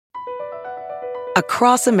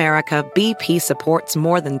Across America, BP supports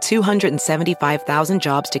more than 275,000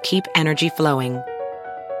 jobs to keep energy flowing.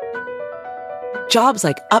 Jobs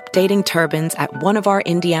like updating turbines at one of our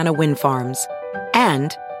Indiana wind farms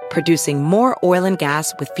and producing more oil and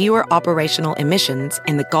gas with fewer operational emissions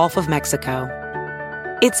in the Gulf of Mexico.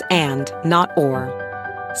 It's and, not or.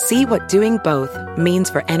 See what doing both means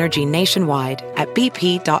for energy nationwide at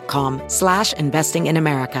bp.com/investing in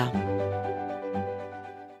America.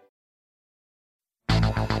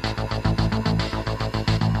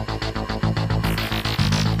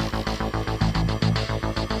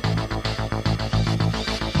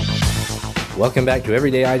 Welcome back to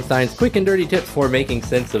Everyday Einstein's quick and dirty tips for making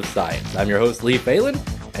sense of science. I'm your host, Lee Phelan,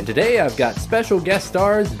 and today I've got special guest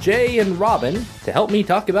stars Jay and Robin to help me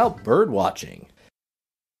talk about bird watching.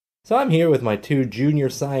 So I'm here with my two junior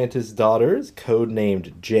scientist daughters,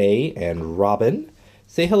 codenamed Jay and Robin.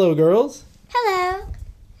 Say hello, girls. Hello.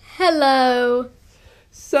 Hello.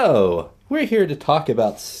 So, we're here to talk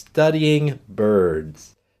about studying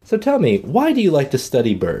birds. So tell me, why do you like to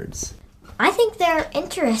study birds? I think they're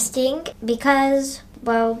interesting because,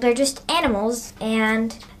 well, they're just animals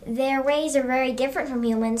and their ways are very different from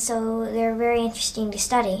humans, so they're very interesting to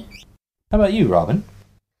study. How about you, Robin?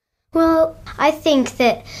 Well, I think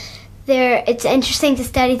that it's interesting to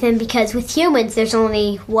study them because with humans, there's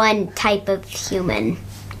only one type of human.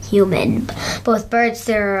 But with birds,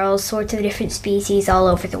 there are all sorts of different species all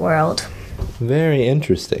over the world. Very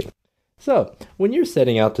interesting. So, when you're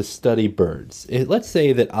setting out to study birds, let's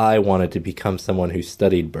say that I wanted to become someone who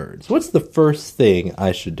studied birds. What's the first thing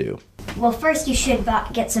I should do? Well, first you should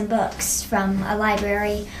get some books from a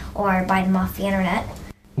library or buy them off the internet.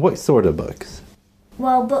 What sort of books?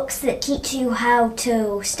 Well, books that teach you how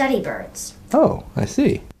to study birds. Oh, I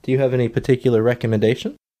see. Do you have any particular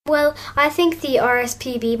recommendation? Well, I think the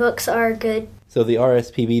RSPB books are good. So the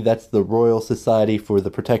RSPB, that's the Royal Society for the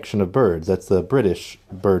Protection of Birds. That's the British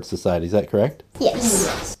Bird Society, is that correct?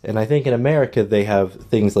 Yes. And I think in America they have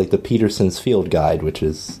things like the Peterson's Field Guide, which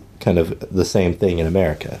is kind of the same thing in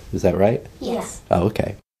America. Is that right? Yes. Oh,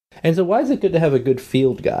 okay. And so why is it good to have a good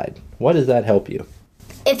field guide? Why does that help you?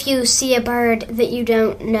 If you see a bird that you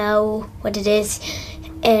don't know what it is,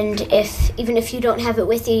 and even if you don't have it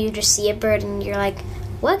with you, you just see a bird and you're like,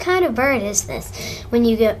 what kind of bird is this? When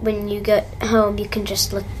you get home, you can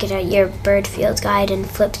just look at your bird field guide and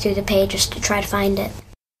flip through the pages to try to find it.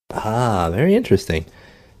 Ah, very interesting.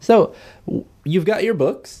 So, you've got your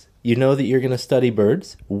books. You know that you're going to study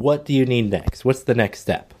birds. What do you need next? What's the next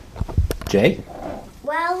step? Jay?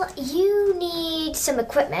 Well, you need some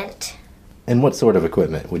equipment. And what sort of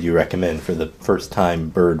equipment would you recommend for the first-time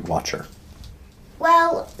bird watcher?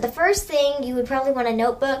 Well, the first thing, you would probably want a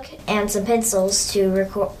notebook and some pencils to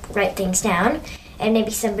write things down, and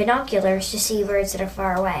maybe some binoculars to see birds that are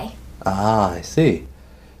far away. Ah, I see.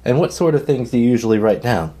 And what sort of things do you usually write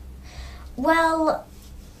down? Well,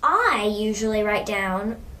 I usually write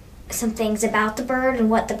down some things about the bird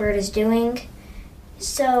and what the bird is doing.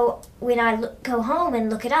 So when I go home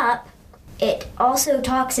and look it up, it also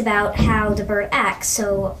talks about how the bird acts,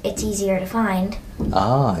 so it's easier to find.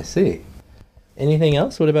 Ah, I see. Anything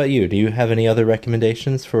else? What about you? Do you have any other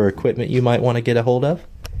recommendations for equipment you might want to get a hold of?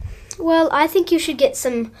 Well, I think you should get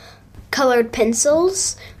some colored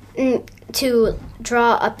pencils to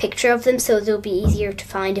draw a picture of them so they'll be easier to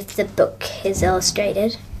find if the book is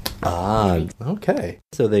illustrated. Ah, okay.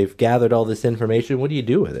 So they've gathered all this information. What do you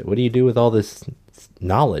do with it? What do you do with all this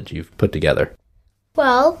knowledge you've put together?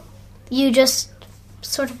 Well, you just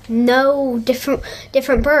sort of know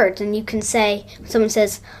different birds, and you can say, someone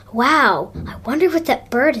says, wow, I wonder what that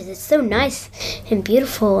bird is. It's so nice and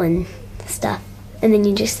beautiful and stuff. And then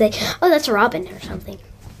you just say, oh, that's a robin or something.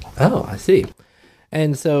 Oh, I see.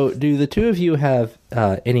 And so do the two of you have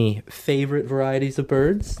any favorite varieties of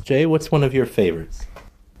birds? Jay, what's one of your favorites?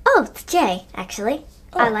 Oh, it's jay, actually.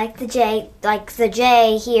 Oh. I like the jay. Like the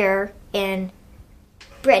jay here in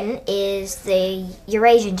Britain is the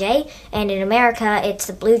Eurasian jay, and in America it's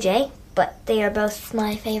the blue jay, but they are both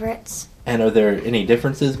my favorites. And are there any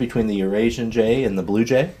differences between the Eurasian jay and the blue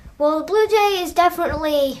jay? Well, the blue jay is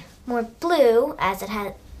definitely more blue, as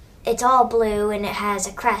it's all blue and it has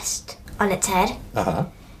a crest on its head. Uh-huh.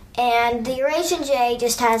 And the Eurasian jay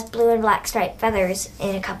just has blue and black striped feathers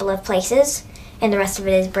in a couple of places, and the rest of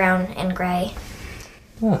it is brown and gray.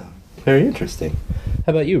 Oh, very interesting.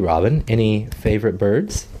 How about you, Robin? Any favorite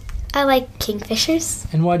birds? I like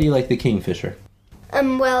kingfishers. And why do you like the kingfisher?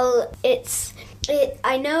 Well, I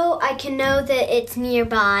can know that it's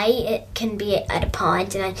nearby. It can be at a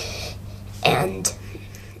pond, and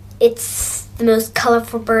it's the most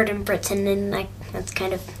colorful bird in Britain, and that's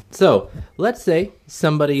kind of So, let's say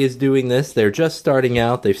somebody is doing this. They're just starting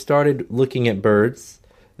out. They've started looking at birds.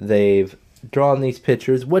 They've drawn these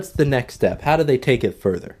pictures. What's the next step? How do they take it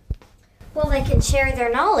further? Well, they can share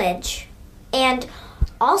their knowledge. And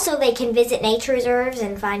also they can visit nature reserves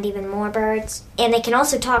and find even more birds. And they can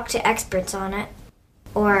also talk to experts on it.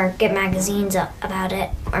 Or get magazines about it.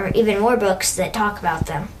 Or even more books that talk about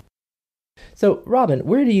them. So, Robin,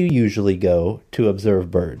 where do you usually go to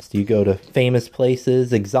observe birds? Do you go to famous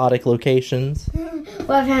places, exotic locations?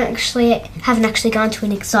 Well, I haven't actually gone to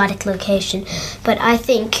an exotic location, but I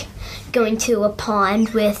think going to a pond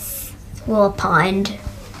is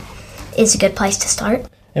a good place to start.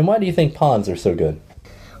 And why do you think ponds are so good?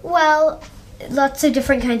 Well, lots of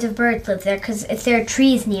different kinds of birds live there, because if there are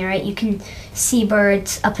trees near it, you can see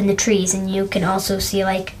birds up in the trees, and you can also see,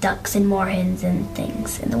 like, ducks and moorhens and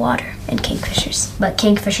things in the water, and kingfishers. But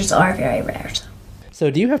kingfishers are very rare.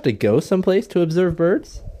 So do you have to go someplace to observe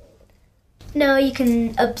birds? No, you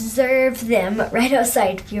can observe them right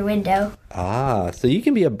outside of your window. Ah, so you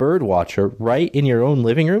can be a bird watcher right in your own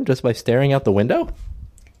living room just by staring out the window?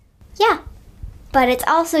 Yeah, but it's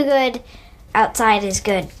also good, outside is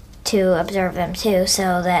good to observe them too,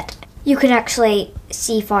 so that you can actually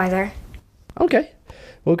see farther. Okay.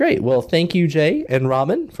 Well, great. Well, thank you, Jay and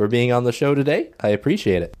Robin, for being on the show today. I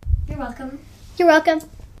appreciate it. You're welcome. You're welcome.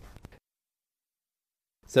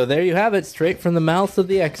 So there you have it, straight from the mouths of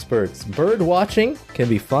the experts. Bird watching can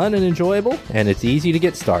be fun and enjoyable, and it's easy to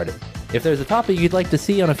get started. If there's a topic you'd like to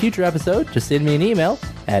see on a future episode, just send me an email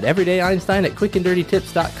at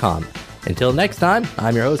everydayeinstein@quickanddirtytips.com. Until next time,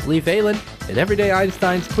 I'm your host, Lee Phelan, at Everyday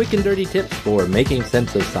Einstein's Quick and Dirty Tips for Making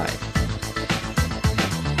Sense of Science.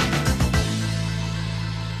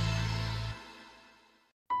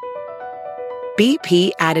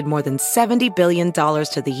 BP added more than $70 billion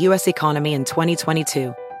to the U.S. economy in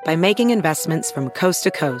 2022 by making investments from coast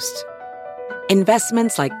to coast.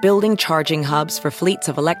 Investments like building charging hubs for fleets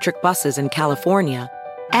of electric buses in California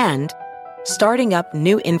and starting up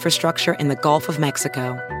new infrastructure in the Gulf of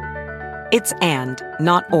Mexico. It's and,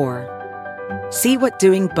 not or. See what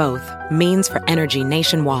doing both means for energy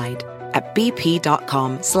nationwide at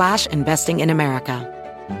bp.com/investing in America.